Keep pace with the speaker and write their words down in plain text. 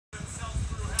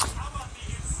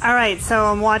All right, so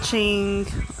I'm watching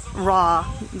Raw.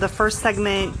 The first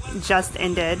segment just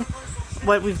ended.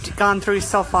 What we've gone through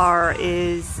so far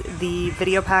is the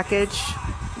video package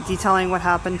detailing what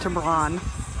happened to Braun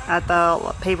at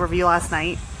the pay-per-view last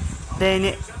night.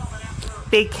 Then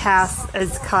Big Cass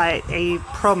has cut a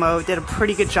promo, did a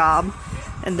pretty good job,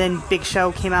 and then Big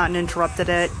Show came out and interrupted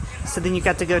it. So then you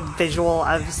got the good visual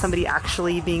of somebody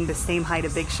actually being the same height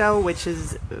as Big Show, which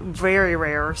is very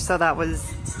rare. So that was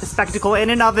a spectacle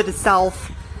in and of it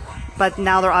itself. But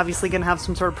now they're obviously going to have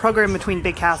some sort of program between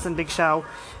Big Cass and Big Show,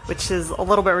 which is a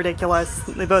little bit ridiculous.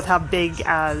 They both have Big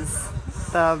as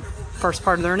the first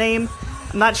part of their name.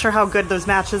 I'm not sure how good those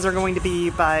matches are going to be,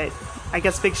 but I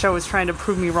guess Big Show is trying to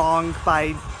prove me wrong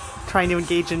by trying to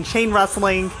engage in chain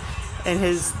wrestling and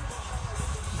his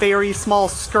very small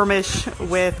skirmish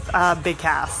with Big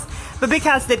Cass. But Big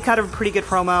Cass did cut a pretty good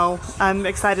promo. I'm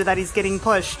excited that he's getting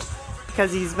pushed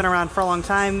because he's been around for a long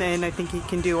time, and I think he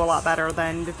can do a lot better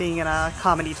than being in a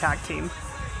comedy tag team.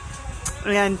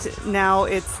 And now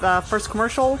it's the first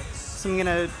commercial, so I'm going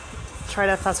to try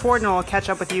to fast forward, and I'll catch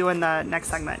up with you in the next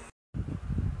segment.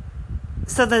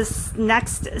 So this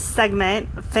next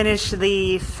segment finished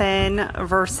the Finn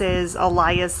versus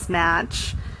Elias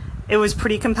match. It was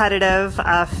pretty competitive.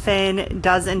 Finn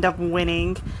does end up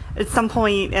winning. At some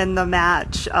point in the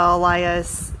match,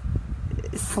 Elias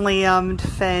slammed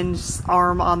Finn's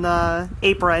arm on the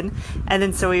apron, and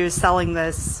then so he was selling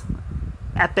this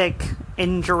epic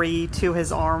injury to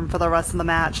his arm for the rest of the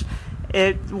match.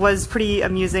 It was pretty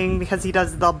amusing because he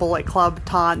does the Bullet Club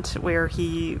taunt where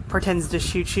he pretends to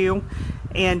shoot you.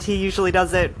 And he usually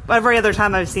does it every other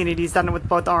time I've seen it. He's done it with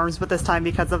both arms, but this time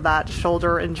because of that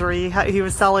shoulder injury he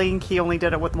was selling, he only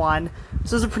did it with one.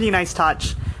 So it was a pretty nice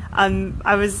touch.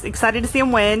 I was excited to see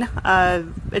him win.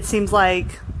 It seems like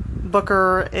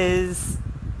Booker is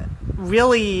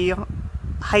really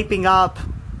hyping up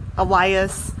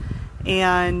Elias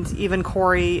and even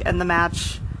Corey in the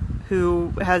match,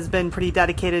 who has been pretty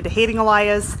dedicated to hating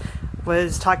Elias,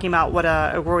 was talking about what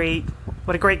a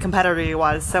great competitor he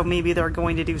was. So maybe they're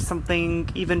going to do something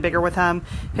even bigger with him.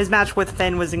 His match with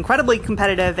Finn was incredibly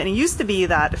competitive, and it used to be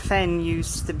that Finn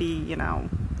used to be,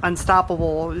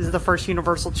 unstoppable. He was the first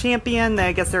Universal Champion.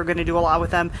 I guess they're going to do a lot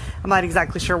with him. I'm not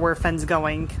exactly sure where Finn's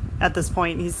going at this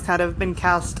point. He's kind of been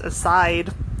cast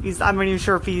aside. I'm not even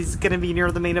sure if he's going to be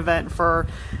near the main event for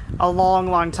a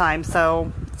long, long time.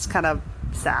 So it's kind of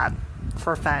sad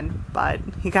for Finn, but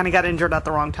he kind of got injured at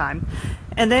the wrong time.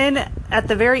 And then at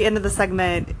the very end of the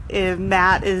segment,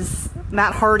 Matt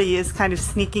Hardy is kind of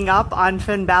sneaking up on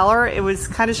Finn Balor. It was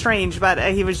kind of strange, but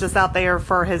he was just out there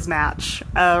for his match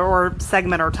or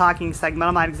segment or talking segment.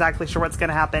 I'm not exactly sure what's going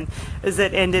to happen. Is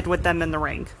it ended with them in the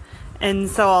ring? And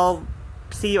so I'll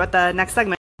see you at the next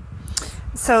segment.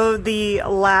 So the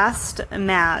last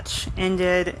match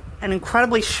ended an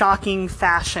incredibly shocking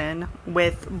fashion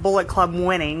with Bullet Club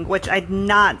winning, which I did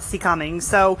not see coming.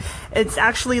 So it's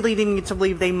actually leading me to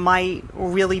believe they might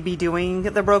really be doing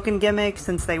the broken gimmick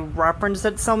since they referenced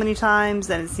it so many times,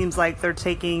 and it seems like they're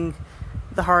taking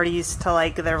the Hardys to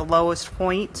like their lowest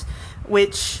point,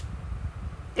 which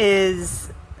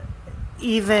is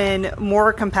even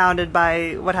more compounded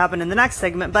by what happened in the next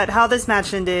segment. But how this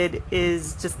match ended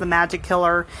is just the Magic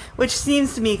Killer, which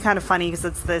seems to me kind of funny because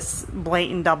it's this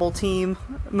blatant double team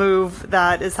move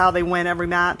that is how they win every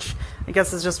match. I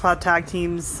guess it's just how tag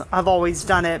teams have always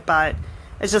done it, but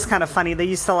it's just kind of funny. They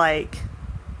used to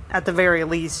at the very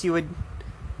least, you would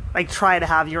try to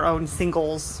have your own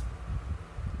singles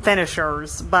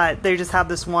finishers, but they just have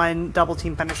this one double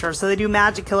team finisher. So they do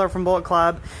Magic Killer from Bullet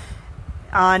Club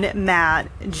on Matt.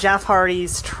 Jeff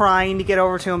Hardy's trying to get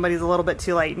over to him, but he's a little bit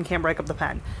too late and can't break up the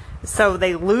pin. So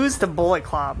they lose to Bullet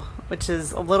Club, which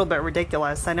is a little bit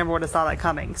ridiculous. I never would have saw that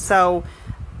coming. So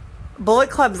Bullet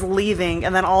Club's leaving,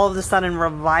 and then all of a sudden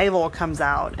Revival comes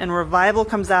out. And Revival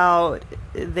comes out,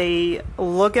 they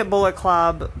look at Bullet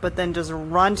Club, but then just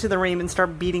run to the ring and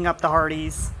start beating up the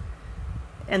Hardys.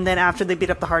 And then after they beat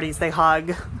up the Hardys, they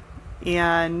hug.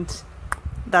 And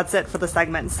that's it for the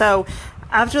segment. So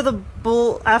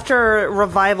after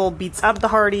Revival beats up the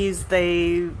Hardys,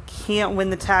 they can't win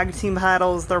the tag team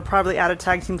titles. They're probably out of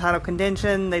tag team title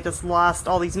contention. They just lost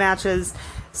all these matches.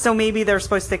 So maybe they're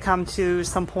supposed to come to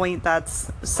some point that's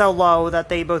so low that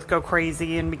they both go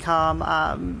crazy and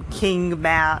become King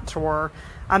Matt, or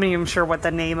I'm not even sure what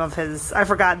the name of I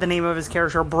forgot the name of his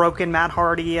character, Broken Matt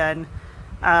Hardy, and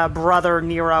Brother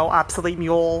Nero, Obsolete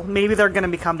Mule. Maybe they're going to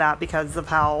become that because of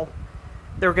how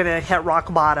they're going to hit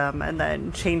rock bottom and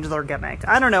then change their gimmick.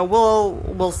 I don't know.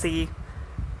 We'll see.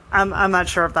 I'm not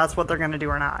sure if that's what they're going to do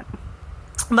or not.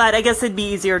 But I guess it'd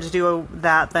be easier to do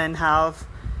that than have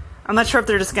I'm not sure if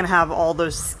they're just going to have all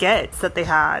those skits that they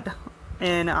had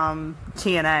in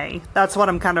TNA. That's what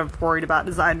I'm kind of worried about,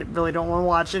 is I really don't want to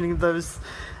watch any of those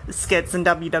skits in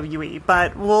WWE.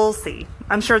 But we'll see.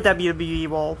 I'm sure WWE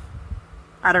will,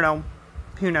 I don't know,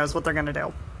 who knows what they're going to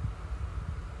do.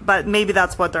 But maybe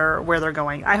that's where they're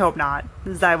going. I hope not,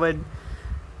 because I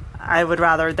would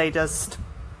rather they just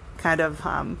kind of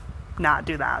not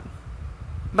do that.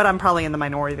 But I'm probably in the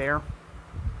minority there.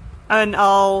 And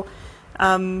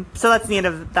so that's the end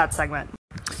of that segment.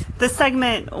 This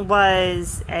segment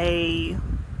was a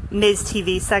Miz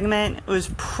TV segment. It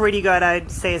was pretty good. I'd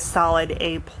say a solid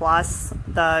A+.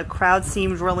 The crowd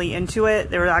seemed really into it.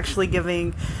 They were actually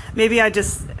giving, maybe I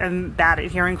just am bad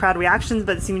at hearing crowd reactions,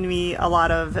 but it seemed to me a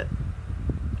lot of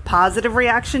positive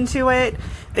reaction to it.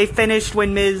 They finished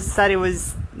when Miz said he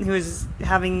was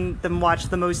having them watch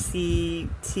the most see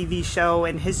TV show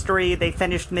in history. They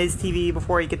finished Miz TV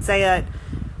before he could say it.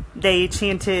 They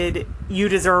chanted, "You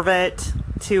deserve it,"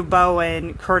 to Bo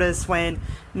and Curtis when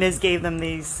Miz gave them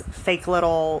these fake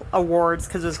little awards,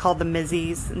 because it was called the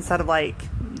Mizzies instead of like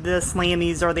the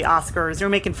Slammies or the Oscars. They were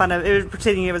making fun of it, was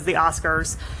pretending it was the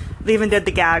Oscars. They even did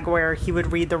the gag where he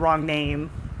would read the wrong name,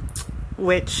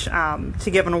 which to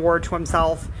give an award to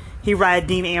himself, he read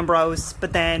Dean Ambrose,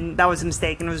 but then that was a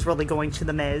mistake and it was really going to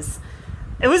the Miz.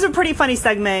 It was a pretty funny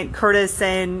segment. Curtis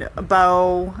and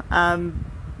Bo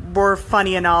were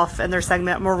funny enough in their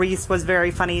segment. Maurice was very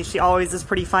funny. She always is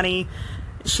pretty funny.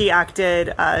 She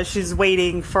acted, she's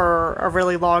waiting for a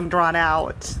really long,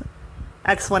 drawn-out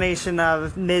explanation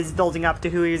of Miz building up to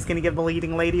who he was going to give the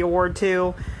leading lady award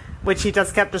to, which he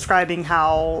just kept describing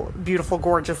how beautiful,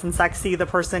 gorgeous, and sexy the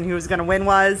person who was going to win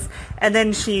was. And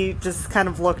then she just kind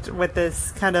of looked with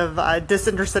this kind of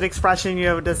disinterested expression,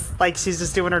 just like she's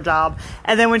just doing her job.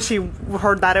 And then when she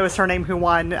heard that it was her name who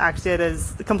won, acted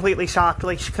as completely shocked,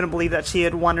 like she couldn't believe that she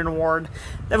had won an award.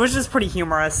 That was just pretty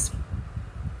humorous.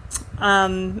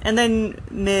 And then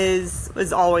Miz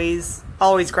was always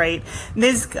great.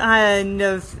 Miz kind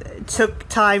of took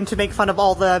time to make fun of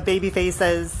all the baby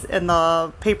faces in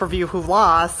the pay-per-view who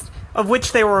lost, of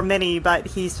which there were many, but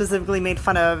he specifically made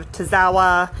fun of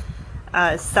Tozawa,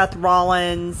 Seth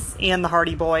Rollins, and the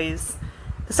Hardy Boys.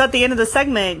 So at the end of the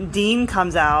segment, Dean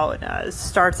comes out,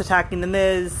 starts attacking the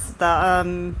Miz.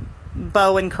 The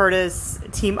Bo and Curtis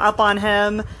team up on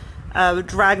him,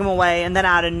 drag him away, and then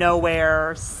out of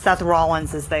nowhere, Seth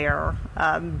Rollins is there,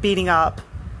 beating up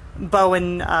Bo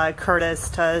and Curtis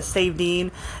to save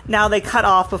Dean. Now they cut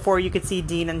off before you could see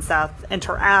Dean and Seth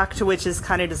interact, which is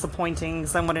kind of disappointing,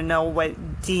 because I want to know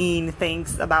what Dean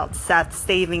thinks about Seth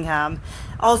saving him.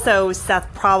 Also,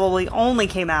 Seth probably only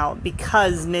came out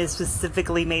because Miz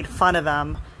specifically made fun of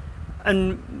him,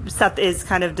 and Seth is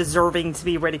kind of deserving to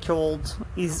be ridiculed.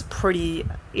 He's pretty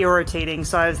irritating,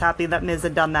 so I was happy that Miz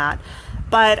had done that.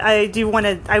 But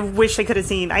I wish I could have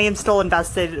seen, I am still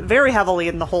invested very heavily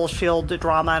in the whole Shield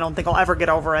drama. I don't think I'll ever get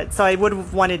over it. So I would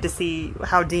have wanted to see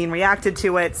how Dean reacted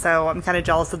to it. So I'm kind of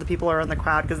jealous of the people who are in the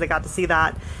crowd because they got to see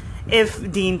that, if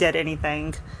Dean did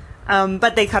anything.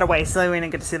 But they cut away, so we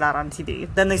didn't get to see that on TV.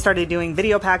 Then they started doing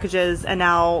video packages, and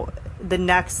now the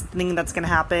next thing that's going to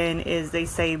happen is they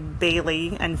say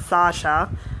Bayley and Sasha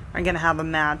are going to have a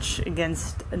match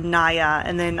against Nia,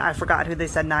 and then I forgot who they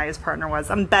said Nia's partner was.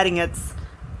 I'm betting it's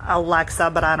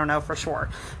Alexa, but I don't know for sure.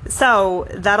 So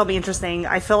that'll be interesting.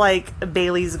 I feel like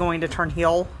Bayley's going to turn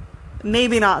heel.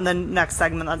 Maybe not in the next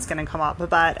segment that's going to come up,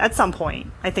 but at some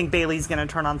point, I think Bayley's going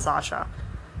to turn on Sasha.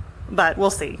 But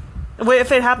we'll see.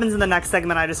 If it happens in the next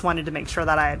segment, I just wanted to make sure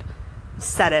that I had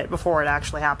said it before it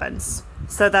actually happens.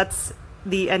 So that's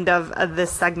the end of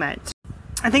this segment.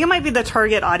 I think it might be the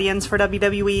target audience for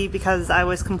WWE, because I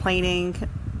was complaining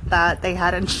that they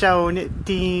hadn't shown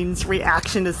Dean's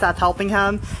reaction to Seth helping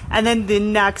him. And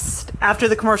then after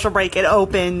the commercial break, it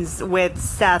opens with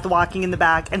Seth walking in the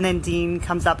back, and then Dean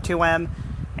comes up to him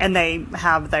and they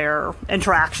have their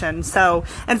interaction. So,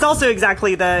 and it's also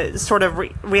exactly the sort of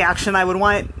reaction I would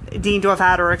want Dean to have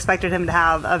had, or expected him to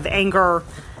have, of anger.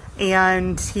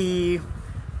 And he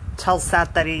tells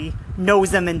Seth that he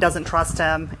knows him and doesn't trust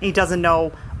him. He doesn't know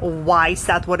why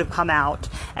Seth would have come out.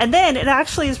 And then it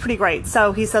actually is pretty great.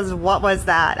 So he says, "What was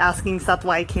that?" asking Seth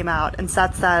why he came out. And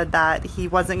Seth said that he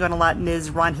wasn't going to let Miz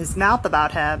run his mouth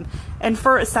about him. And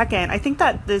for a second, I think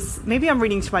that maybe I'm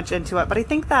reading too much into it, but I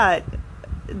think that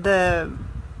the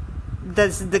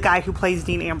guy who plays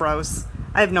Dean Ambrose,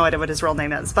 I have no idea what his real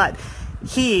name is, but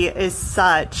he is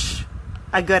such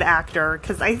a good actor,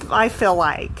 because I feel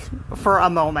like for a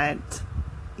moment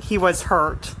he was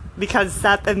hurt, because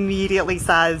Seth immediately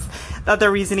says that the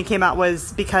reason he came out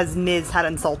was because Miz had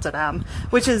insulted him,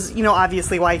 which is,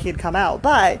 obviously why he had come out.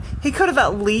 But he could have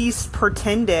at least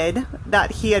pretended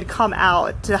that he had come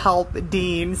out to help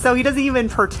Dean. So he doesn't even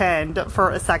pretend for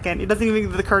a second. He doesn't even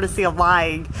give the courtesy of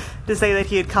lying to say that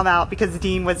he had come out because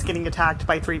Dean was getting attacked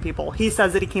by 3 people. He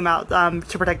says that he came out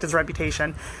to protect his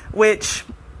reputation, which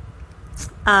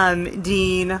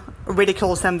Dean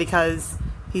ridicules him because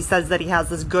he says that he has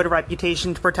this good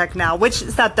reputation to protect now, which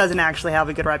Seth doesn't actually have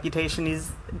a good reputation.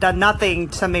 He's done nothing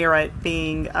to merit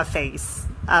being a face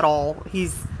at all.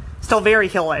 He's still very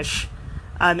heelish,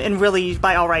 and really,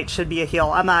 by all rights, should be a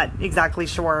heel. I'm not exactly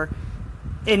sure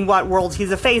in what world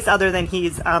he's a face other than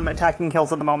he's attacking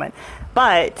heels at the moment.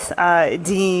 But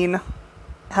Dean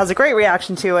has a great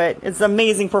reaction to it. It's an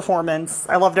amazing performance.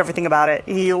 I loved everything about it.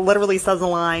 He literally says a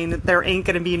line, "There ain't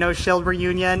going to be no Shield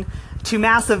reunion," to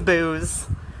massive boos.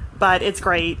 But it's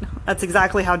great. That's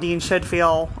exactly how Dean should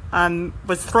feel.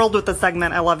 Was thrilled with the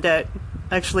segment. I loved it.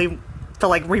 Actually feel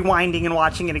like rewinding and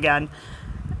watching it again.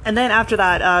 And then after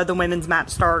that, the women's match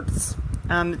starts.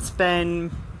 It's been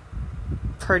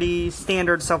pretty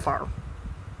standard so far.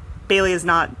 Bayley has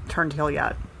not turned heel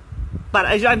yet. But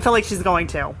I feel like she's going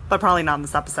to. But probably not in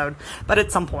this episode. But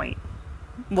at some point.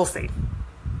 We'll see.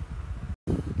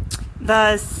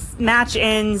 The match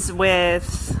ends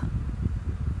with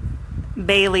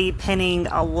Bayley pinning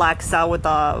Alexa with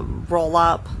a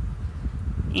roll-up,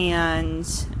 and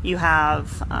you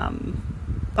have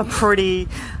a pretty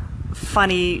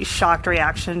funny shocked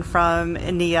reaction from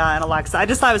Nia and Alexa. I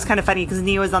just thought it was kind of funny because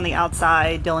Nia was on the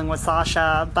outside dealing with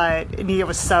Sasha, but Nia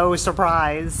was so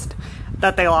surprised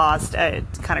that they lost. It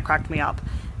kind of cracked me up.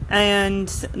 And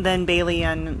then Bayley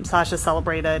and Sasha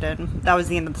celebrated, and that was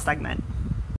the end of the segment.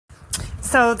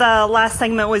 So the last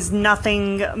segment was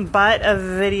nothing but a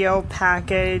video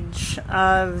package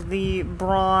of the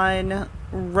Braun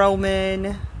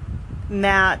Roman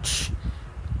match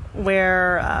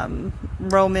where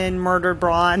Roman murdered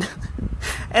Braun.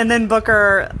 And then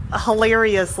Booker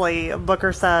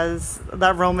says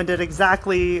that Roman did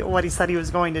exactly what he said he was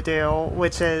going to do,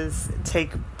 which is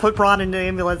put Braun in an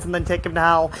ambulance and then take him to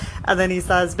hell. And then he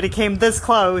says, but he came this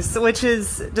close, which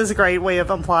is just a great way of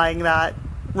implying that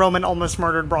Roman almost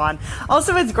murdered Braun.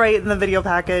 Also, it's great in the video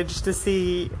package to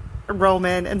see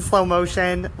Roman in slow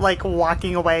motion, like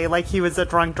walking away like he was a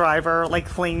drunk driver, like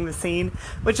fleeing the scene,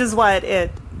 which is what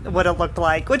it looked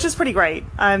like, which is pretty great.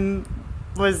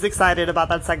 Was excited about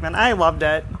that segment. I loved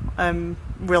it. I'm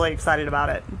really excited about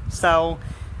it. So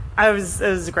it was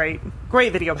a great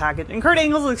video package. And Kurt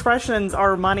Angle's expressions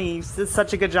are money. It's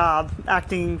such a good job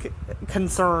acting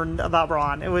concerned about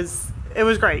Braun. It was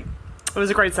great. It was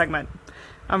a great segment.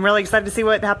 I'm really excited to see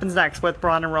what happens next with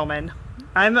Braun and Roman.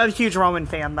 I'm a huge Roman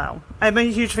fan, though. I'm a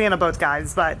huge fan of both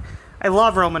guys, but I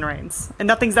love Roman Reigns. And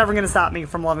nothing's ever going to stop me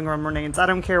from loving Roman Reigns. I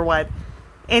don't care what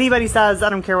anybody says. I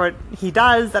don't care what he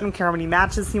does. I don't care how many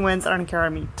matches he wins. I don't care how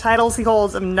many titles he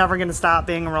holds. I'm never going to stop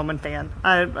being a Roman fan.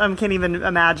 I can't even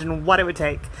imagine what it would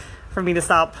take for me to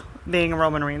stop being a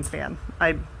Roman Reigns fan.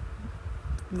 I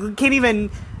can't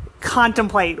even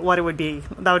contemplate what it would be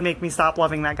that would make me stop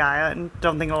loving that guy. I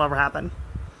don't think it'll ever happen.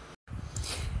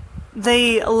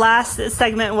 The last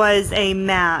segment was a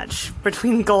match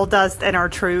between Goldust and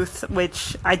R-Truth,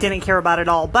 which I didn't care about at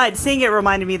all. But seeing it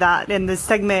reminded me that in the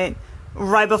segment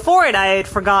right before it, I had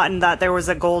forgotten that there was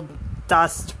a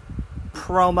Goldust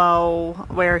promo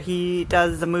where he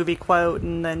does the movie quote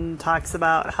and then talks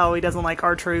about how he doesn't like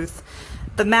R-Truth.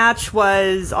 The match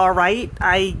was all right,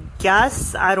 I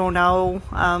guess. I don't know.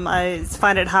 I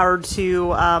find it hard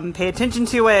to pay attention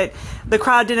to it. The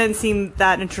crowd didn't seem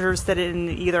that interested in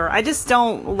either. I just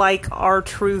don't like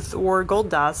R-Truth or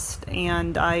Goldust,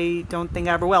 and I don't think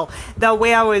I ever will. The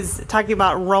way I was talking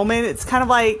about Roman, it's kind of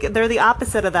like they're the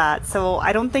opposite of that. So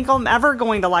I don't think I'm ever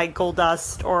going to like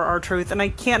Goldust or R-Truth, and I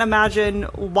can't imagine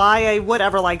why I would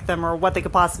ever like them or what they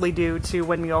could possibly do to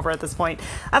win me over at this point.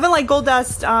 I haven't liked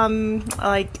Goldust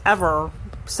like ever.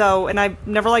 So, and I've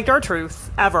never liked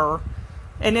R-Truth ever.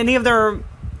 And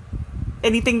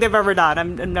anything they've ever done,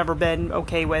 I've never been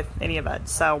okay with any of it.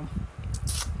 So,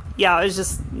 yeah, I was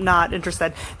just not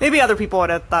interested. Maybe other people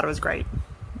would have thought it was great.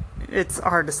 It's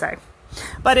hard to say.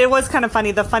 But it was kind of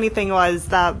funny. The funny thing was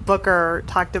that Booker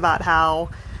talked about how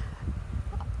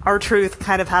R-Truth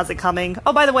kind of has it coming.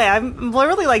 Oh, by the way, I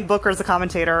really like Booker as a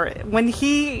commentator.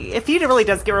 If he really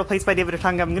does get replaced by David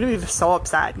Otunga, I'm going to be so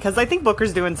upset because I think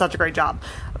Booker's doing such a great job.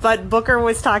 But Booker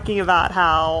was talking about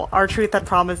how R-Truth had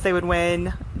promised they would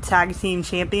win tag team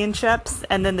championships,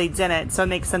 and then they didn't. So it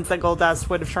makes sense that Goldust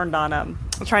would have turned on him.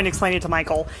 I'm trying to explain it to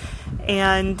Michael.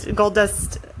 And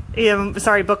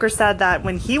Booker said that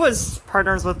when he was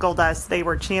partners with Goldust, they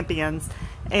were champions.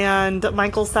 And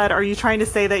Michael said, are you trying to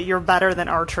say that you're better than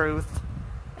R-Truth?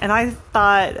 And I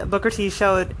thought Booker T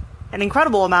showed an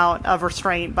incredible amount of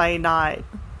restraint by not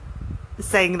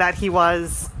saying that he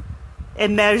was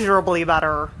immeasurably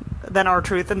better than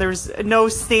R-Truth, and there's no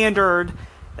standard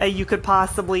that you could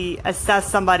possibly assess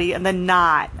somebody and then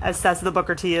not assess the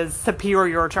Booker T as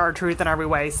superior to R-Truth in every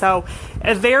way. So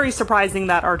it's very surprising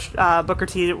that Booker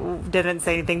T didn't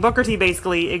say anything. Booker T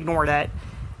basically ignored it,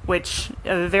 which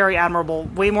very admirable.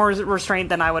 Way more restraint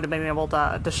than I would have been able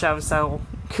to show. So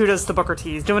kudos to Booker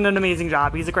T. He's doing an amazing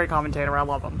job. He's a great commentator. I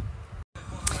love him.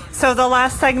 So the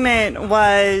last segment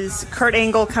was Kurt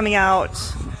Angle coming out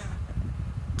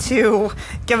to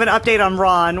give an update on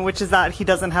Braun, which is that he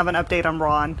doesn't have an update on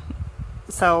Braun.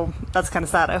 So that's kind of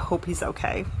sad. I hope he's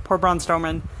okay. Poor Braun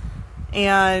Strowman.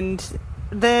 And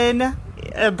then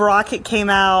Brock came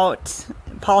out.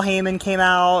 Paul Heyman came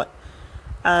out.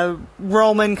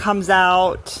 Roman comes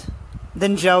out.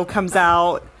 Then Joe comes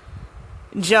out.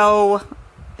 Joe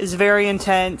is very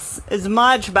intense, is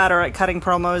much better at cutting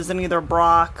promos than either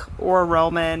Brock or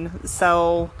Roman.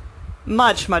 So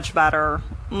much, much better.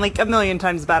 Like a million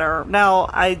times better. Now,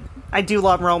 I do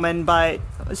love Roman, but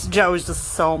Joe is just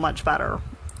so much better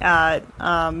at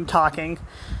talking.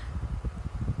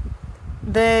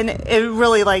 Then it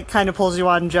really like kind of pulls you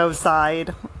on Joe's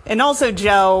side. And also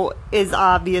Joe is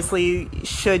obviously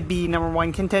should be number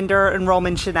one contender, and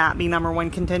Roman should not be number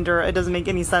one contender. It doesn't make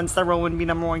any sense that Roman be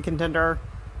number one contender.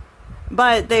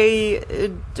 But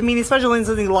especially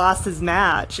since he lost his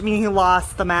match. He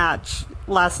lost the match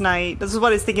last night. This is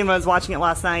what I was thinking when I was watching it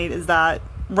last night, is that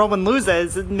Roman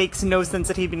loses. It makes no sense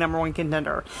that he'd be number one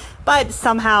contender. But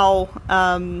somehow,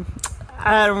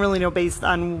 I don't really know based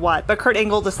on what, but Kurt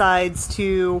Angle decides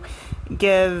to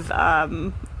give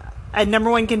a number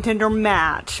one contender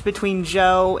match between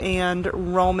Joe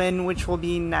and Roman, which will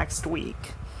be next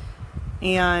week.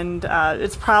 And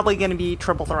it's probably going to be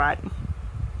triple threat.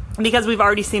 Because we've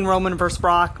already seen Roman versus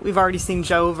Brock. We've already seen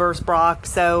Joe versus Brock.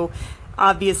 So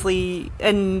obviously,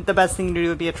 and the best thing to do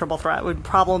would be a triple threat. It would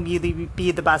probably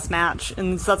be the best match.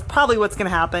 And so that's probably what's going to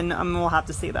happen. We'll have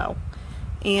to see, though.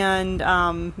 And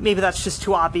maybe that's just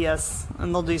too obvious,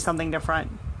 and they'll do something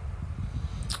different.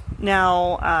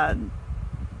 Now,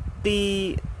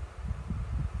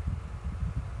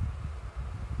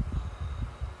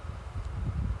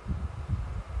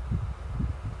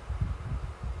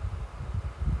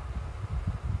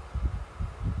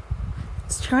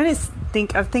 trying to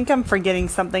think. I think I'm forgetting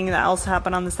something that else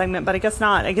happened on the segment, but I guess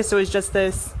not. I guess it was just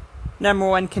this number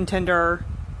one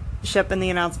contendership and the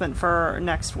announcement for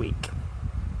next week.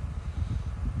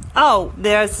 Oh,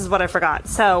 this is what I forgot.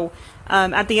 So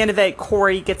at the end of it,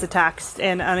 Corey gets a text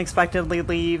and unexpectedly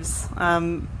leaves,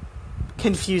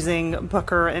 confusing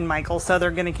Booker and Michael. So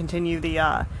they're going to continue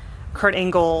the Kurt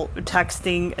Angle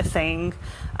texting thing.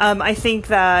 I think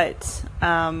that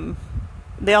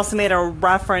they also made a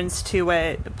reference to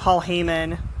it. Paul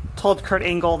Heyman told Kurt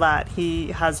Angle that he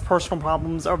has personal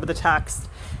problems over the text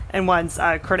and wants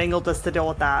Kurt Angle just to deal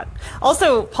with that.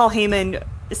 Also, Paul Heyman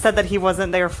said that he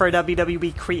wasn't there for a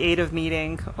WWE creative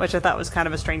meeting, which I thought was kind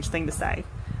of a strange thing to say.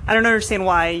 I don't understand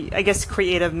why. I guess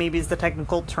creative maybe is the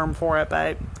technical term for it,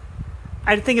 but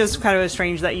I think it was kind of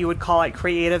strange that you would call it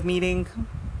creative meeting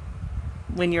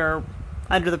when you're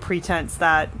under the pretense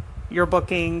that you're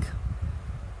booking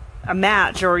a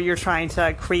match or you're trying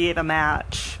to create a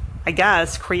match. I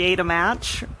guess create a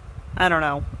match. I don't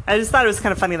know. I just thought it was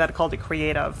kind of funny that it called it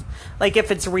creative. Like, if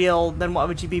it's real, then what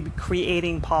would you be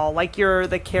creating, Paul? Like, you're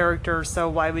the character, so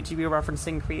why would you be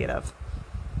referencing creative?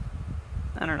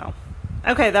 I don't know.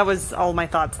 Okay, that was all my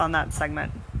thoughts on that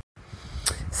segment.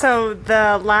 So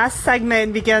the last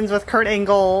segment begins with Kurt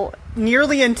Angle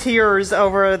nearly in tears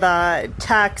over the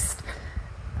text,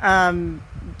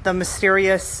 the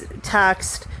mysterious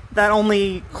text that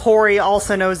only Corey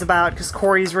also knows about, because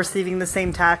Corey's receiving the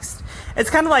same text. It's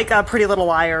kind of like Pretty Little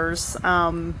Liars,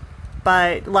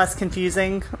 but less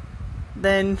confusing.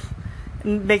 Then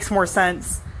makes more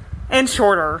sense and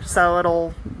shorter, so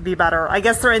it'll be better. I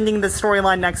guess they're ending the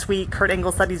storyline next week. Kurt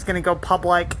Angle said he's going to go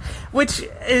public, which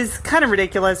is kind of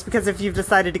ridiculous, because if you've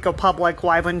decided to go public,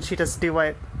 why wouldn't you just do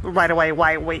it right away?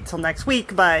 Why wait till next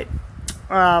week? But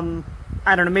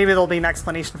I don't know, maybe there'll be an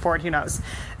explanation for it, who knows.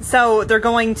 So they're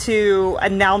going to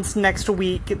announce next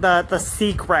week the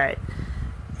secret.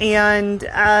 And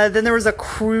then there was a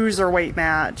cruiserweight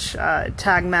match,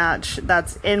 tag match,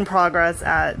 that's in progress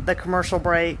at the commercial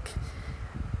break.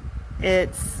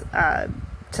 It's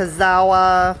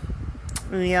Tozawa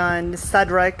and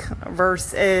Cedric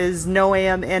versus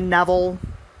Noam and Neville.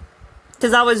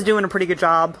 Tozawa's doing a pretty good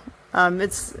job.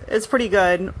 It's pretty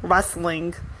good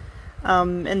wrestling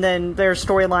And then there's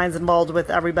storylines involved with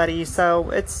everybody, so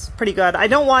it's pretty good. I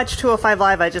don't watch 205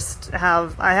 Live.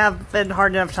 I have been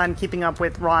hard enough time keeping up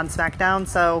with Raw and SmackDown,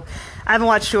 so I haven't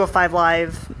watched 205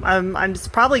 Live. It's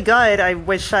probably good. I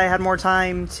wish I had more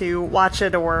time to watch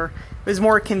it, or it was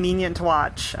more convenient to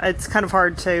watch. It's kind of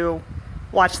hard to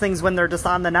watch things when they're just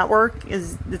on the network.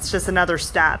 It's just another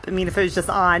step. I mean, if it was just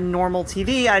on normal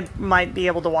TV, I might be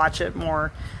able to watch it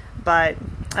more, but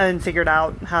I haven't figured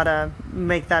out how to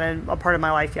make that a part of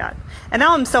my life yet. And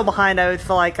now I'm so behind, I would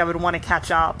feel like I would want to catch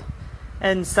up.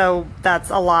 And so that's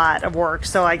a lot of work.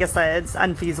 So I guess it's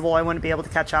unfeasible. I wouldn't be able to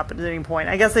catch up at any point.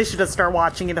 I guess I should just start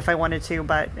watching it if I wanted to,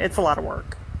 but it's a lot of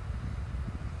work.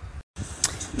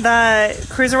 The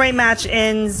Cruiserweight match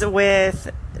ends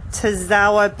with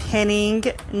Tozawa pinning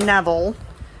Neville.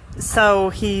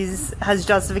 So has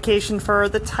justification for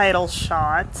the title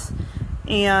shot.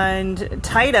 And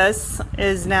Titus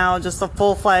is now just a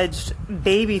full-fledged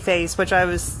babyface, which I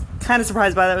was kind of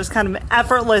surprised by. That was kind of an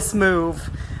effortless move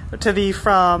to be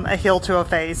from a heel to a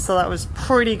face, so that was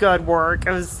pretty good work.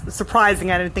 It was surprising.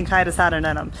 I didn't think Titus had it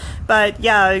in him. But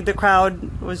yeah, the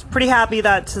crowd was pretty happy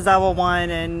that Tozawa won,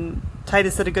 and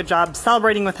Titus did a good job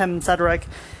celebrating with him and Cedric,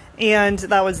 and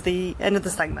that was the end of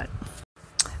the segment.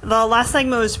 The last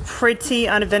segment was pretty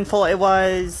uneventful. It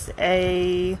was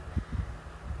a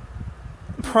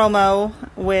promo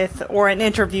or an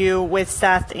interview with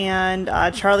Seth and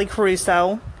Charlie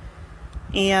Caruso,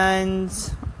 and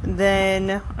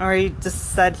then he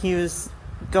just said he was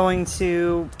going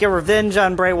to get revenge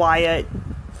on Bray Wyatt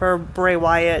for Bray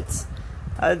Wyatt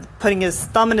putting his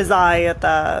thumb in his eye at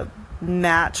the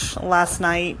match last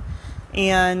night,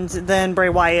 and then Bray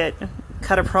Wyatt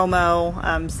cut a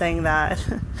promo saying that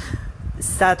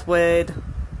Seth's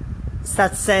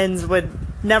sins would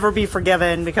never be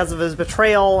forgiven because of his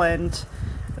betrayal, and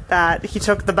that he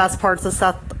took the best parts of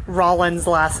Seth Rollins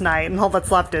last night, and all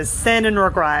that's left is sin and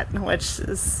regret, which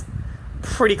is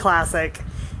pretty classic.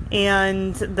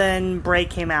 And then Bray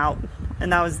came out,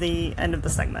 and that was the end of the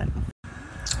segment.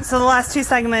 So the last two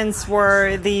segments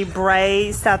were the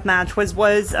Bray-Seth match,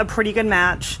 was a pretty good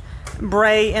match.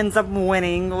 Bray ends up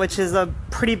winning, which is a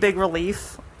pretty big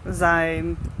relief, as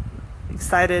I'm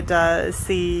excited to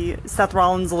see Seth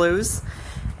Rollins lose.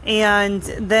 And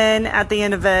then at the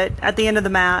end of the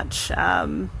match,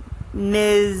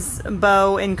 Miz,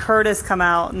 Bo, and Curtis come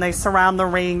out, and they surround the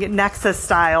ring Nexus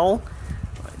style,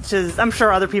 which is, I'm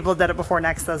sure other people did it before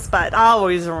Nexus, but I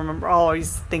always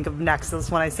think of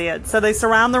Nexus when I see it. So they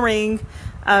surround the ring,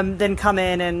 then come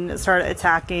in and start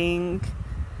attacking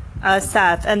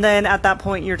Seth, and then at that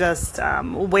point you're just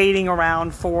waiting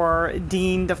around for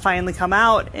Dean to finally come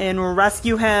out and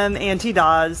rescue him, and he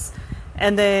does.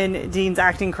 And then Dean's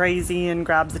acting crazy and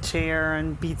grabs a chair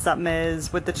and beats up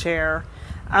Miz with the chair.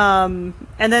 And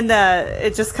then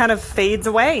it just kind of fades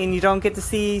away, and you don't get to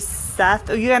see Seth.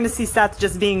 You get to see Seth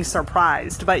just being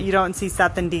surprised, but you don't see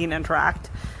Seth and Dean interact.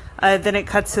 Then it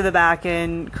cuts to the back,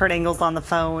 and Kurt Angle's on the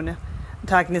phone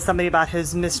talking to somebody about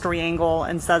his mystery angle,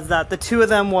 and says that the two of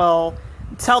them will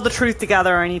tell the truth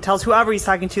together, and he tells whoever he's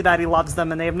talking to that he loves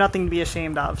them and they have nothing to be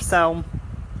ashamed of. So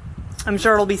I'm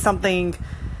sure it'll be something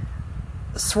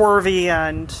swervy,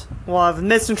 and will have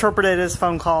misinterpreted his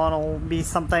phone call, and it'll be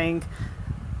something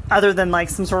other than like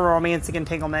some sort of romantic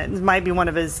entanglement. It might be one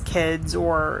of his kids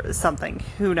or something.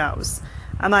 Who knows?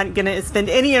 I'm not going to spend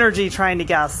any energy trying to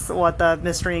guess what the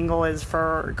mystery angle is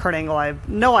for Kurt Angle. I have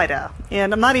no idea.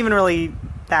 And I'm not even really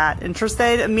that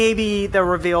interested. Maybe the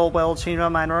reveal will change my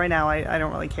mind. Right now, I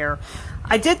don't really care.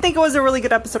 I did think it was a really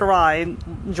good episode of Raw. I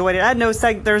enjoyed it. I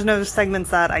had there's no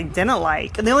segments that I didn't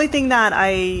like. And the only thing that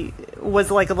I was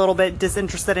like a little bit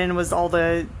disinterested in was all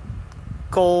the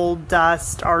Gold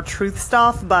Dust R-Truth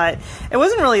stuff, but it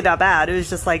wasn't really that bad. It was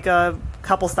just like a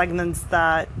couple segments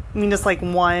just like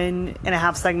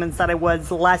 1.5 segments that I was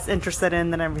less interested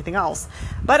in than everything else.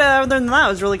 But other than that, it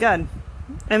was really good.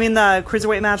 I mean, the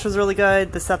Cruiserweight match was really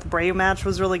good. The Seth Bray match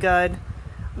was really good.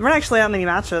 There weren't actually that many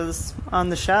matches on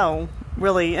the show,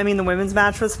 really. I mean, the women's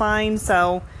match was fine,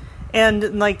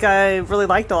 and like I really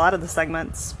liked a lot of the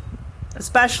segments.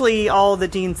 Especially all the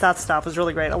Dean Seth stuff was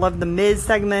really great. I loved the Miz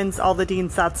segments, all the Dean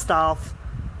Seth stuff,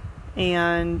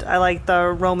 and I liked the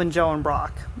Roman, Joe, and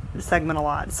Brock segment a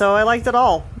lot. So I liked it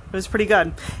all. It was pretty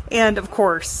good. And of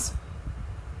course,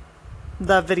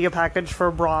 the video package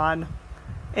for Braun.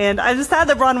 And I just sad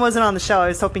that Braun wasn't on the show. I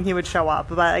was hoping he would show up,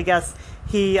 but I guess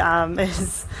he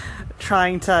is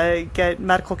trying to get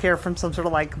medical care from some sort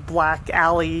of like Black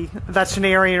Alley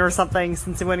veterinarian or something,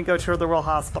 since he wouldn't go to the Royal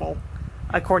Hospital,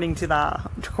 according to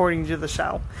the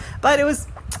show. But it was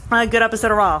a good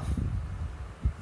episode of Raw.